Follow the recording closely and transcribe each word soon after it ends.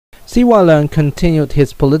Leung continued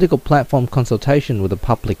his political platform consultation with the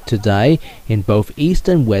public today in both east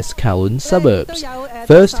and west Kowloon suburbs.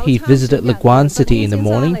 First, he visited Laguna City in the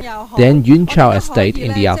morning, then Un Chau Estate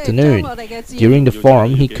in the afternoon. During the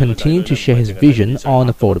forum, he continued to share his vision on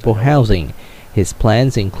affordable housing. His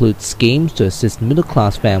plans include schemes to assist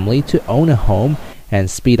middle-class families to own a home and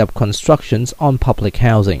speed up constructions on public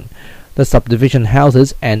housing. The subdivision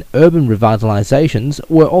houses and urban revitalisations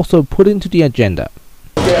were also put into the agenda.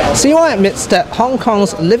 Leung admits that Hong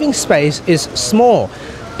Kong's living space is small,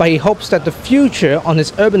 but he hopes that the future on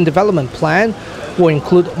his urban development plan will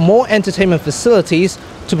include more entertainment facilities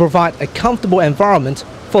to provide a comfortable environment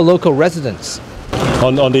for local residents.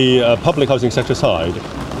 On the public housing sector side,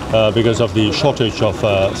 because of the shortage of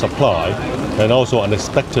supply and also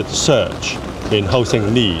unexpected surge in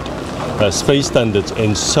housing need, space standards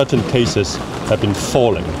in certain cases have been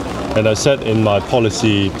falling. And I said in my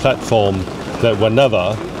policy platform that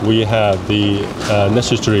whenever we have the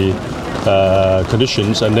necessary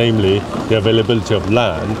conditions, and namely the availability of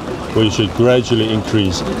land, we should gradually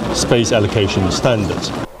increase space allocation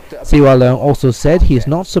standards. Leung also said he is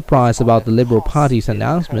not surprised about the Liberal Party's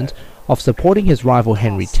announcement of supporting his rival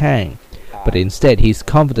Henry Tang, but instead he is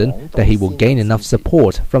confident that he will gain enough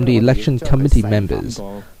support from the election committee members.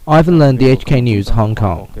 Ivan Leung, the HK News, Hong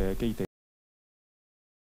Kong.